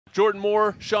Jordan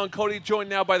Moore, Sean Cody, joined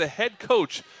now by the head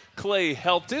coach, Clay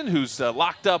Helton, who's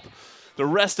locked up the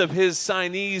rest of his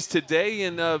signees today.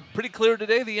 And pretty clear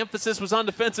today, the emphasis was on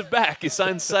defensive back. He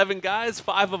signed 7 guys,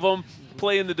 5 of them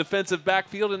play in the defensive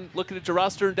backfield. And looking at your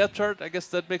roster and depth chart, I guess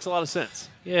that makes a lot of sense.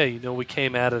 Yeah, we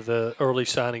came out of the early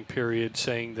signing period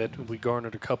saying that we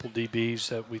garnered a couple DBs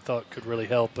that we thought could really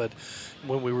help. But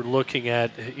when we were looking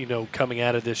at, coming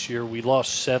out of this year, we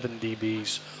lost 7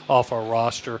 DBs off our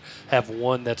roster, have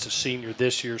 1 that's a senior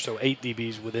this year, so 8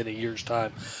 DBs within a year's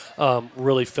time.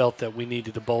 Really felt that we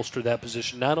needed to bolster that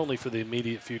position, not only for the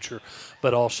immediate future,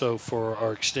 but also for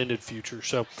our extended future.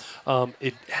 So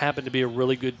it happened to be a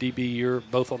really good DB year,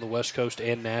 both on the West Coast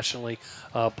and nationally.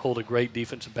 Pulled a great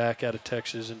defensive back out of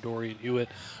Texas and Dorian Hewitt,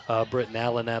 Britton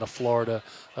Allen out of Florida,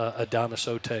 Adonis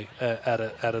Ote out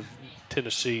of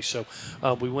Tennessee. So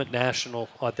we went national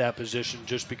at that position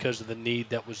just because of the need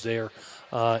that was there.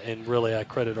 And really, I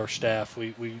credit our staff.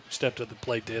 We stepped to the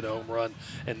plate to hit a home run,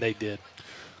 and they did.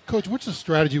 Coach, what's the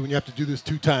strategy when you have to do this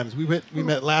 2 times? We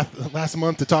met last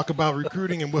month to talk about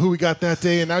recruiting and who we got that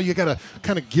day, and now you got to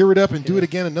kind of gear it up and do it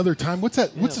again another time. What's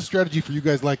that? What's the strategy for you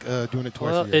guys like doing it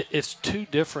twice a year? It's 2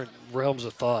 different realms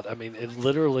of thought. I mean,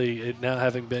 now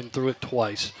having been through it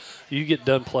twice, you get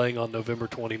done playing on November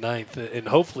 29th, and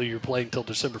hopefully you're playing till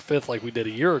December 5th like we did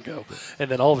a year ago, and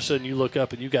then all of a sudden you look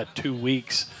up and you got 2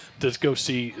 weeks to go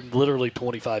see literally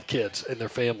 25 kids and their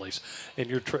families, and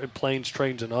your planes,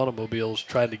 trains, and automobiles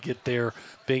trying to get there,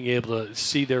 being able to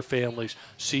see their families,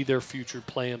 see their future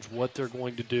plans, what they're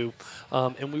going to do,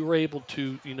 and we were able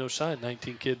to, sign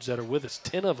 19 kids that are with us.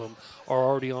 10 of them are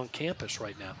already on campus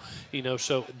right now,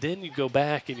 so then you go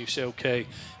back and you say, okay,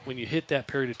 when you hit that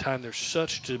period of time, there's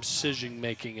such decision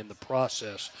making in the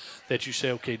process that you say,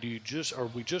 okay, are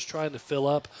we just trying to fill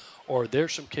up, or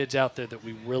there's some kids out there that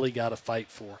we really got to fight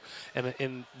for?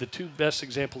 And the 2 best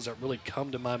examples that really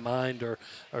come to my mind are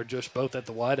just both at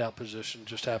the wideout position,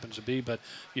 just happens to be. But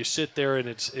you sit there and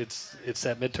it's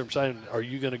that midterm signing. Are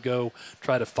you going to go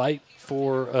try to fight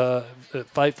for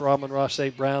Amon-Ra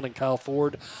St. Brown and Kyle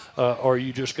Ford, or are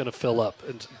you just going to fill up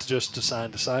and just to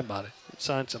sign somebody?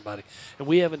 And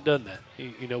we haven't done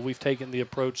that. We've taken the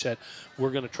approach that we're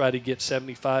going to try to get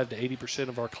 75 to 80%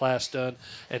 of our class done,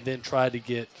 and then try to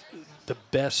get the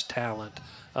best talent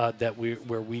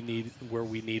where we need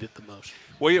it the most.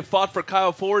 Well, you fought for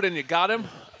Kyle Ford and you got him,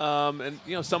 and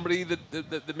somebody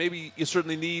that maybe you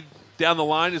certainly need down the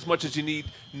line as much as you need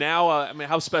now. I mean,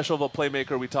 how special of a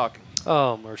playmaker are we talking?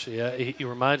 Oh, mercy! Yeah, he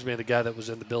reminds me of the guy that was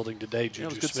in the building today,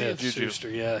 Juju Smith.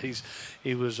 Yeah,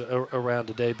 he was around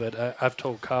today. But I've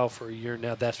told Kyle for a year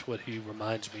now that's what he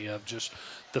reminds me of, just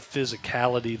the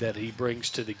physicality that he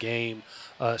brings to the game,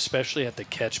 especially at the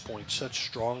catch point. Such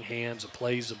strong hands,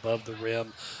 plays above the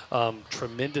rim,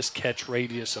 tremendous catch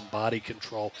radius and body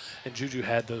control. And Juju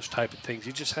had those type of things.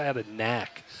 He just had a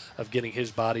knack of getting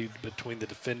his body between the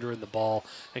defender and the ball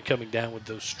and coming down with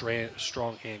those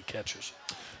strong hand catches.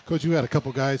 Coach, you had a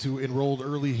couple guys who enrolled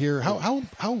early here.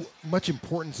 How much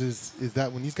importance is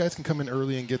that when these guys can come in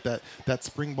early and get that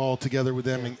spring ball together with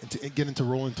them and to get into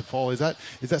rolling to fall? Is that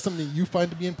something you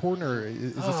find to be important, or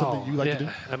is this something you like to do?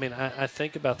 I mean, I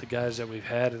think about the guys that we've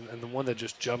had, and the one that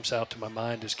just jumps out to my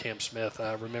mind is Cam Smith.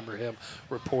 I remember him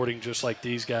reporting just like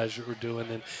these guys were doing,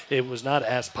 and it was not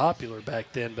as popular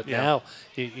back then, but now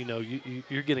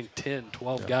you're getting 10,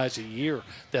 12 guys a year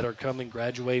that are coming,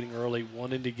 graduating early,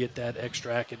 wanting to get that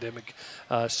extra academic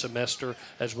semester,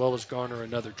 as well as garner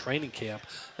another training camp.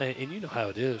 And you know how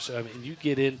it is. I mean, you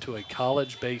get into a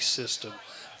college-based system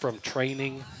from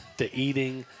training to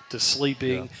eating to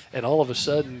sleeping, and all of a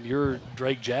sudden you're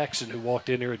Drake Jackson, who walked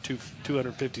in here at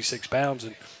 256 pounds,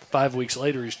 and 5 weeks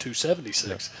later he's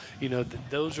 276.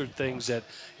 Those are things that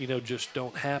just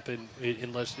don't happen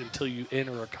until you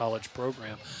enter a college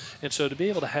program. And so to be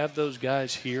able to have those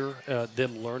guys here,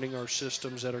 them learning our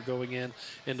systems that are going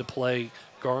into play,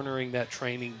 garnering that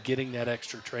training, getting that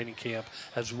extra training camp,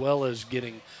 as well as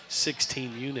getting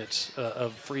 16 units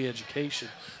of free education,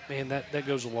 man, that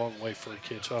goes a long way for a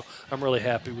kid. So I'm really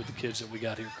happy with the kids that we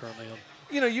got here currently on.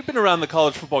 You've been around the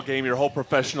college football game your whole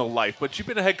professional life, but you've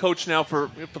been a head coach now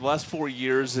for the last 4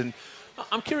 years, and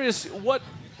I'm curious, what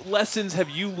lessons have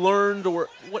you learned, or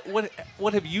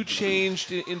what have you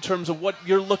changed in terms of what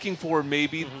you're looking for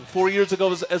maybe 4 years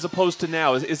ago as opposed to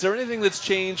now? Is there anything that's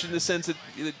changed in the sense that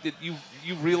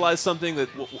you realize something that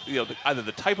either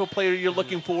the type of player you're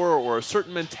looking for or a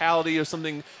certain mentality or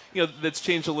something that's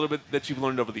changed a little bit that you've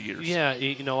learned over the years? Yeah,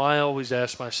 I always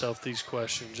ask myself these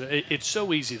questions. It's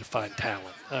so easy to find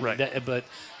talent, but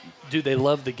do they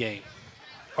love the game?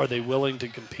 Are they willing to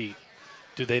compete?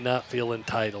 Do they not feel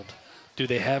entitled? Do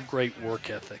they have great work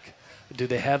ethic? Do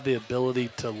they have the ability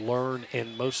to learn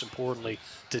and, most importantly,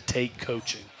 to take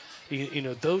coaching?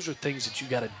 Those are things that you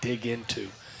got to dig into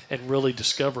and really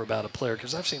discover about a player,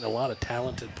 because I've seen a lot of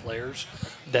talented players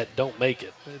that don't make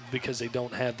it because they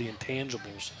don't have the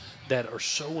intangibles that are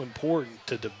so important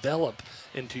to develop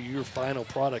into your final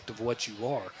product of what you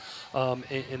are.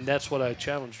 And that's what I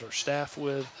challenged our staff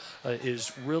with,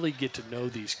 is really get to know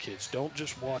these kids. Don't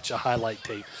just watch a highlight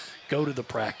tape. Go to the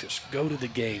practice, go to the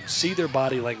game, see their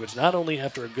body language, not only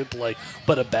after a good play,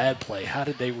 but a bad play. How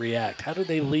did they react? How do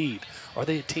they lead? Are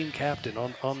they a team captain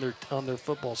on their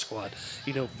football squad?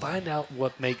 Find out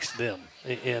what makes them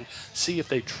and see if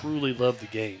they truly love the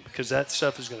game, because that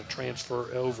stuff is going to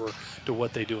transfer over to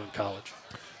what they do in college.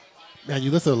 Man,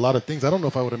 you listed a lot of things. I don't know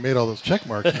if I would have made all those check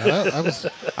marks, man.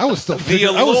 I was still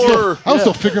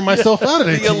still figuring myself out at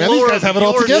 18. Man, these guys have it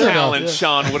all together now. Talent,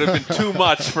 Sean, would have been too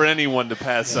much for anyone to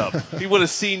pass up. He would have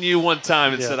seen you one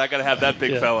time and said, "I got to have that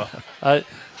big fella."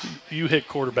 You hit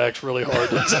quarterbacks really hard.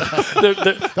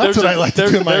 That's what I like to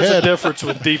do in my head. There's a difference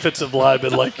with defensive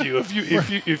linemen like you.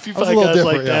 If you find guys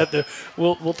like that,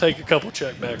 we'll take a couple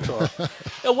checkbacks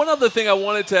off. Now, one other thing I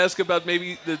wanted to ask about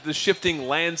maybe the shifting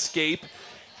landscape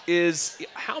is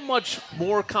how much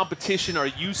more competition are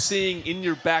you seeing in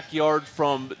your backyard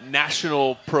from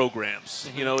national programs?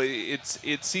 Mm-hmm.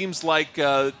 It seems like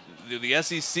the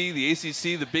SEC, the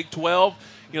ACC, the Big 12,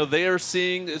 they are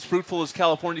seeing as fruitful as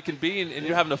California can be, and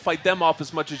you're having to fight them off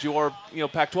as much as you are,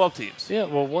 Pac-12 teams. Yeah,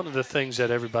 well, one of the things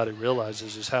that everybody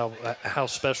realizes is how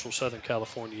special Southern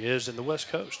California is in the West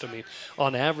Coast. I mean,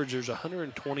 on average, there's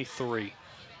 123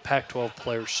 Pac-12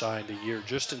 players signed a year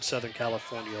just in Southern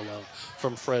California alone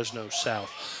from Fresno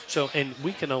south. So, and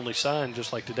we can only sign,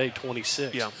 just like today,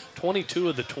 26. Yeah. 22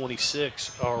 of the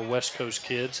 26 are West Coast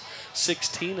kids.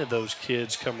 16 of those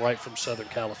kids come right from Southern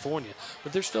California.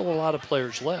 But there's still a lot of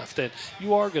players left. And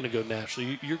you are going to go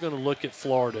nationally. You're going to look at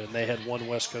Florida, and they had one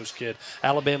West Coast kid.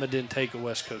 Alabama didn't take a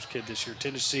West Coast kid this year.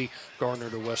 Tennessee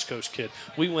garnered a West Coast kid.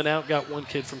 We went out, got one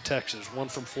kid from Texas, one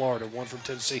from Florida, one from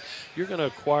Tennessee. You're going to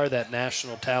acquire that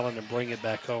national talent and bring it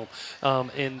back home.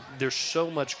 And there's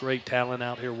so much great talent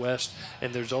out here west,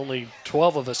 and there's only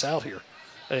 12 of us out here.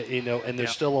 And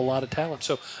there's still a lot of talent.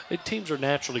 So teams are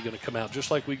naturally going to come out,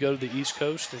 just like we go to the East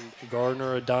Coast and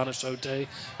garner Adonis Ote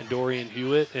and Dorian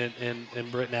Hewitt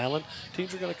and Britton Allen.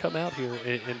 Teams are going to come out here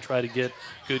and try to get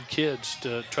good kids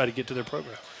to try to get to their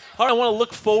program. All right, I want to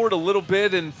look forward a little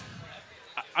bit, and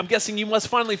I'm guessing you must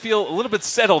finally feel a little bit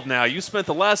settled now. You spent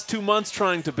the last 2 months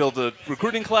trying to build a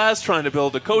recruiting class, trying to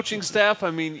build a coaching staff.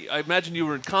 I mean, I imagine you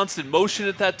were in constant motion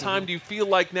at that time. Mm-hmm. Do you feel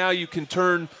like now you can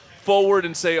turn forward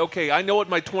and say, okay, I know what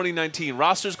my 2019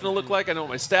 roster is going to look like. I know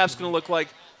what my staff's going to look like.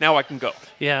 Now I can go.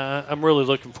 Yeah, I'm really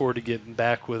looking forward to getting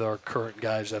back with our current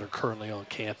guys that are currently on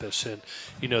campus. And,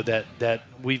 that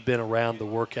we've been around the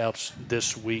workouts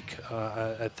this week.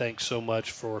 I thank so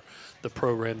much for the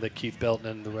program that Keith Belton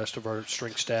and the rest of our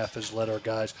strength staff has led our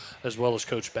guys, as well as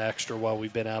Coach Baxter, while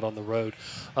we've been out on the road.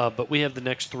 But we have the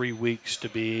next 3 weeks to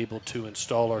be able to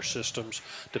install our systems,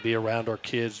 to be around our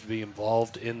kids, to be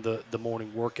involved in the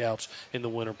morning workouts in the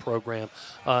winter program,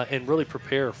 and really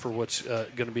prepare for what's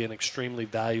going to be an extremely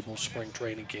valuable spring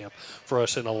training camp for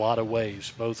us in a lot of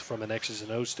ways, both from an X's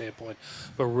and O's standpoint,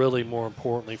 but really more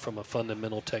importantly from a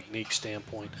fundamental technique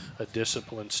standpoint, a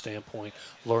discipline standpoint,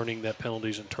 learning that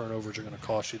penalties and turnovers are going to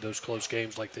cost you those close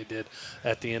games like they did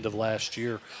at the end of last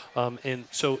year. And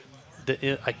so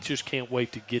I just can't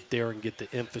wait to get there and get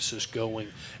the emphasis going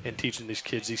and teaching these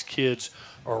kids. These kids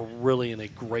are really in a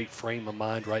great frame of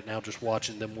mind right now just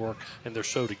watching them work, and they're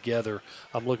so together.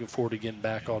 I'm looking forward to getting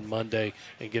back on Monday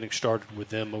and getting started with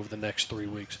them over the next 3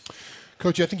 weeks.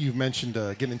 Coach, I think you've mentioned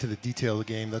getting into the detail of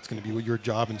the game. That's going to be what your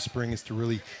job in spring is, to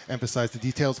really emphasize the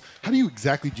details. How do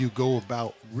you go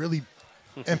about really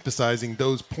emphasizing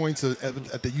those points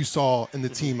that you saw in the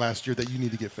team last year that you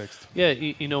need to get fixed? Yeah,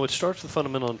 it starts with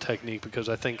fundamental and technique, because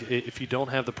I think if you don't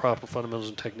have the proper fundamentals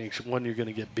and techniques, one, you're going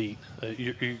to get beat.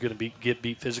 You're going to get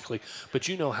beat physically. But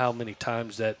you know how many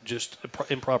times that just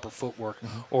improper footwork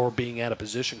or being out of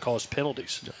position caused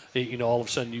penalties. Yeah. All of a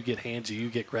sudden you get handsy, you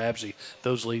get grabsy.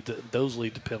 Those lead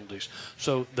to penalties.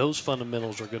 So those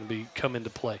fundamentals are going to come into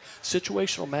play.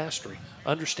 Situational mastery,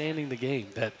 understanding the game,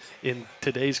 that in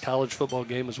today's college football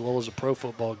football game as well as a pro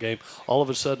football game. All of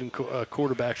a sudden,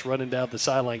 quarterbacks running down the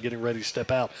sideline getting ready to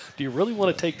step out. Do you really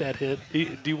want to take that hit?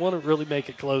 Do you want to really make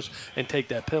it close and take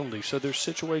that penalty? So there's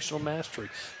situational mastery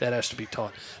that has to be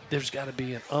taught. There's got to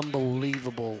be an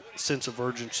unbelievable sense of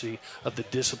urgency of the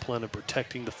discipline of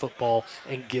protecting the football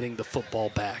and getting the football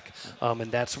back.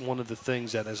 And that's one of the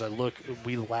things that, as I look,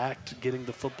 we lacked getting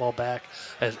the football back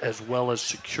as well as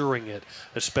securing it,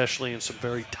 especially in some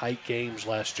very tight games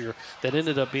last year that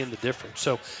ended up being the difference.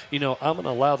 So, I'm going to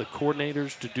allow the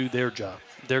coordinators to do their job.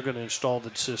 They're going to install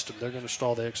the system. They're going to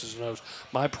install the X's and O's.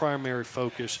 My primary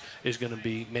focus is going to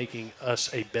be making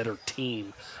us a better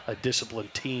team, a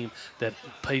disciplined team that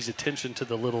pays attention to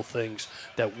the little things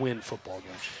that win football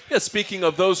games. Yeah, speaking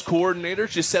of those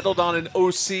coordinators, you settled on an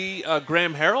OC,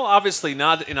 Graham Harrell. Obviously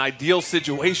not an ideal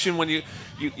situation when you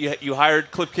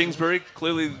hired Cliff Kingsbury,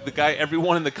 clearly the guy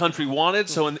everyone in the country wanted.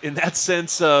 So in that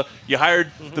sense, you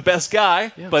hired the best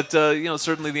guy. Yeah. But,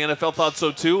 certainly the NFL thought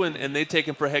so too, and they take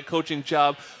him for a head coaching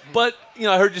job. But,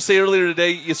 I heard you say earlier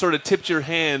today you sort of tipped your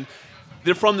hand.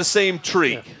 They're from the same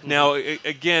tree. Yeah. Now,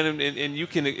 again, and you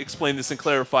can explain this and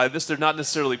clarify this, they're not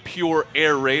necessarily pure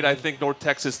air raid. I think North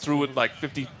Texas threw it like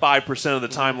 55% of the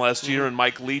time last year, and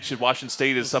Mike Leach at Washington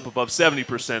State is up above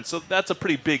 70%. So that's a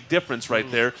pretty big difference right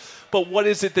there. But what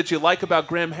is it that you like about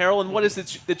Graham Harrell, and what is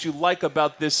it that you like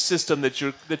about this system that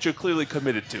you're clearly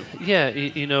committed to? Yeah,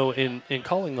 in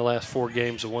calling the last 4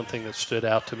 games, the one thing that stood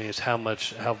out to me is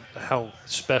how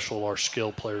special our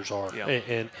skill players are, yeah,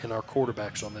 and our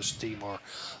quarterbacks on this team are,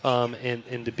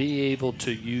 and to be able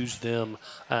to use them.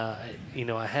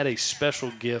 I had a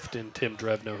special gift in Tim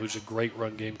Drevno, who's a great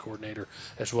run game coordinator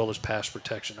as well as pass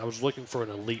protection. I was looking for an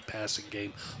elite passing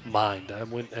game mind. I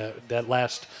went that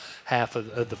last half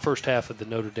of the first half of the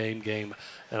Notre Dame game,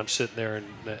 and I'm sitting there,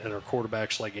 and our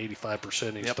quarterback's like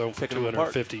 85%. He's thrown for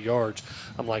 250 yards.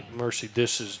 I'm like, mercy,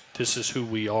 this is who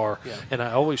we are. Yeah. And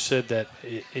I always said that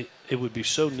it would be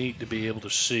so neat to be able to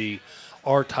see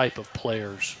our type of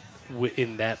players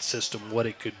in that system, what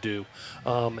it could do,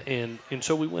 and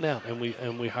so we went out and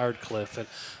we hired Cliff,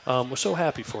 and was so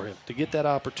happy for him to get that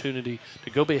opportunity to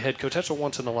go be a head coach. That's a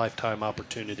once in a lifetime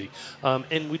opportunity,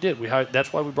 and we did. We hired.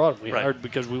 That's why we brought him. We hired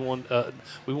because we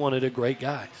wanted a great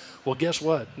guy. Well, guess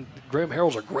what? Graham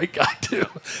Harrell's a great guy too,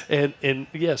 and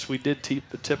yes, we did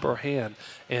tip our hand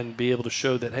and be able to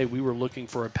show that, hey, we were looking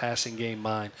for a passing game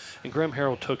mind. And Graham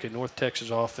Harrell took a North Texas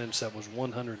offense that was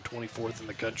 124th in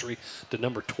the country to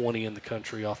number 20 in the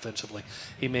country offensively.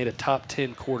 He made a top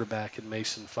 10 quarterback in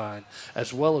Mason Fine,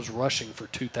 as well as rushing for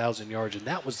 2,000 yards. And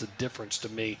that was the difference to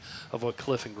me of what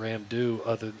Cliff and Graham do,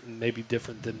 other than maybe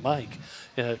different than Mike,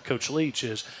 Coach Leach,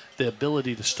 is the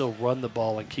ability to still run the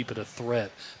ball and keep it a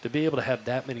threat. To be able to have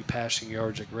that many passing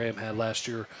yards that Graham had last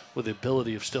year with the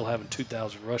ability of still having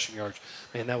 2,000 rushing yards,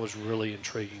 man, that was really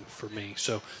intriguing for me.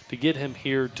 So to get him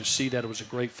here, to see that it was a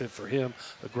great fit for him,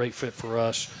 a great fit for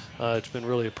us, it's been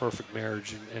really a perfect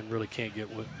marriage, and really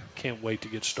can't wait to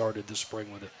get started this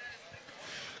spring with it.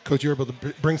 Coach, you're able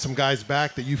to bring some guys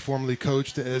back that you formerly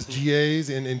coached as GAs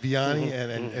in Vianney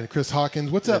and Chris Hawkins.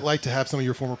 What's that like to have some of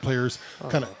your former players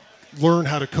kind of learn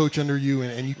how to coach under you,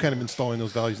 and you kind of installing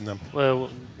those values in them? Well,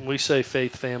 we say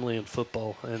faith, family, and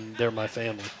football, and they're my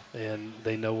family, and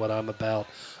they know what I'm about.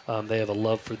 They have a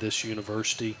love for this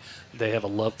university. They have a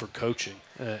love for coaching,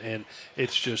 and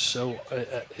it's just so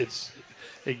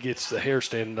it gets the hair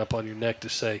standing up on your neck to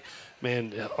say,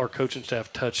 man, our coaching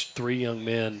staff touched 3 young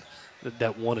men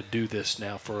that want to do this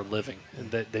now for a living,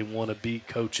 and that they want to be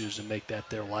coaches and make that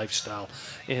their lifestyle.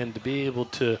 And to be able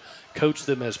to coach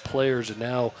them as players and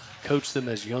now coach them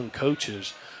as young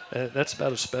coaches, that's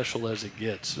about as special as it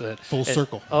gets. Full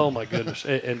circle. Oh, my goodness.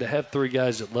 And to have 3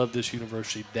 guys that love this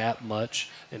university that much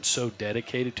and so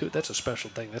dedicated to it, that's a special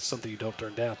thing. That's something you don't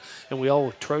turn down. And we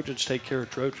all, Trojans, take care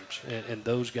of Trojans. And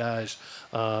those guys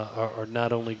are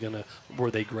not only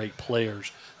were they great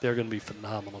players, they're going to be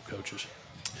phenomenal coaches.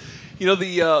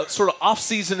 The sort of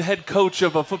off-season head coach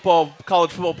of a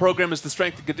college football program is the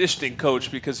strength and conditioning coach,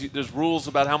 because there's rules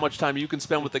about how much time you can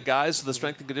spend with the guys. So the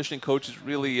strength and conditioning coach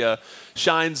really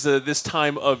shines this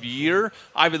time of year.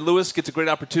 Ivan Lewis gets a great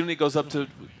opportunity, goes up to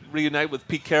reunite with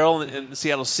Pete Carroll and the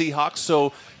Seattle Seahawks.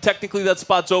 So technically that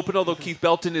spot's open, although Keith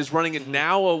Belton is running it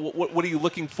now. What are you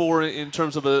looking for in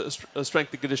terms of a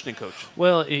strength and conditioning coach?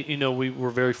 Well, we were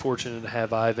very fortunate to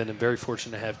have Ivan and very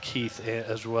fortunate to have Keith,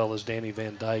 as well as Danny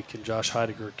Van Dyke and Josh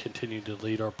Heidegger continue to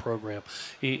lead our program.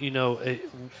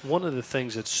 One of the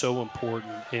things that's so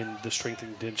important in the strength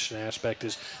and conditioning aspect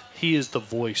is he is the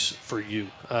voice for you.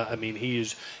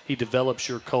 He develops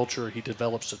your culture. He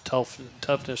develops the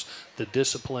toughness, the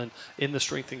discipline, discipline in the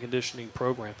strength and conditioning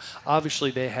program.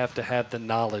 Obviously, they have to have the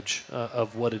knowledge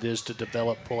of what it is to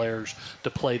develop players to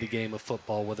play the game of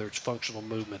football, whether it's functional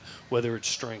movement, whether it's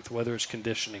strength, whether it's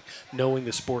conditioning, knowing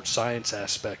the sports science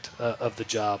aspect of the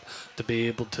job to be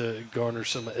able to garner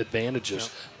some advantages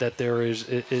that there is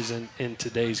in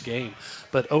today's game.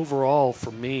 But overall,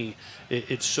 for me,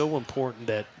 it's so important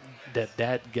that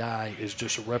guy is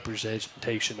just a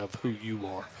representation of who you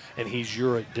are, and he's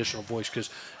your additional voice. Because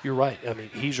you're right. I mean,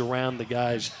 he's around the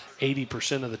guys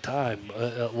 80% of the time,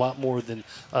 a lot more than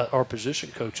our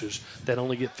position coaches that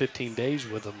only get 15 days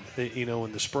with them,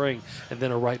 in the spring, and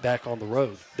then are right back on the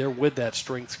road. They're with that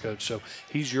strengths coach, so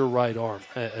he's your right arm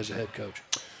as a head coach.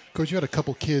 Coach, you had a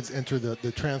couple kids enter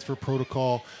the transfer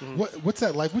protocol. Mm-hmm. What's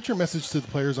that like? What's your message to the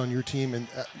players on your team and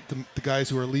the guys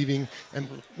who are leaving? And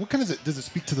what kind of does it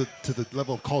speak to the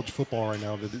level of college football right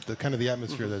now? The kind of the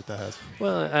atmosphere that has.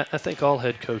 Well, I think all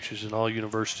head coaches and all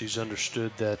universities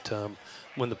understood that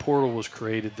when the portal was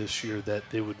created this year, that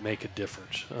it would make a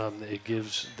difference. It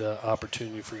gives the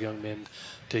opportunity for young men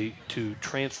to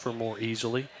transfer more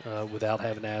easily without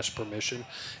having to ask permission.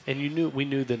 And we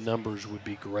knew the numbers would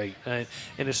be great. And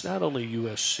it's not only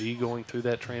USC going through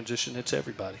that transition, it's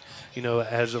everybody.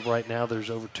 As of right now, there's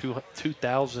over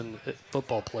 2,000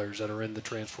 football players that are in the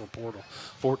transfer portal.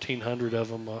 1,400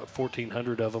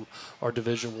 of them are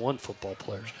Division I football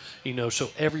players. So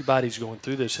everybody's going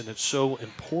through this, and it's so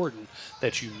important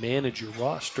that you manage your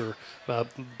roster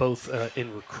both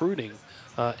in recruiting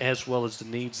as well as the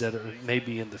needs that are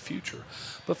maybe in the future.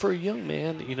 But for a young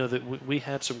man, that we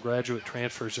had some graduate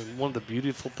transfers, and one of the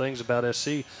beautiful things about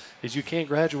SC is you can't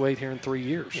graduate here in 3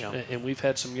 years. Yeah. And we've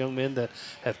had some young men that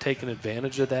have taken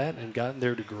advantage of that and gotten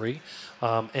their degree,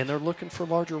 and they're looking for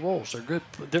larger roles.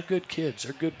 They're good kids.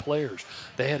 They're good players.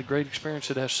 They had a great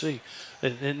experience at SC.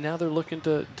 And now they're looking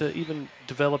to even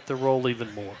develop their role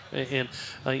even more. And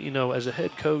as a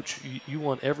head coach, you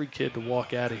want every kid to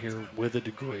walk out of here with a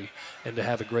degree and to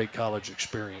have a great college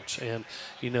experience. And,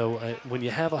 when you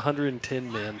have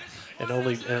 110 men and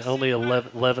only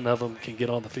 11 of them can get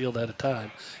on the field at a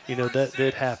time,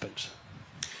 that happens.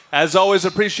 As always,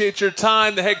 appreciate your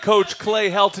time. The head coach, Clay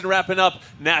Helton, wrapping up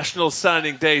National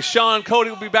Signing Day. Sean, Cody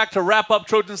will be back to wrap up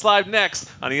Trojans Live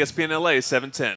next on ESPN LA 710.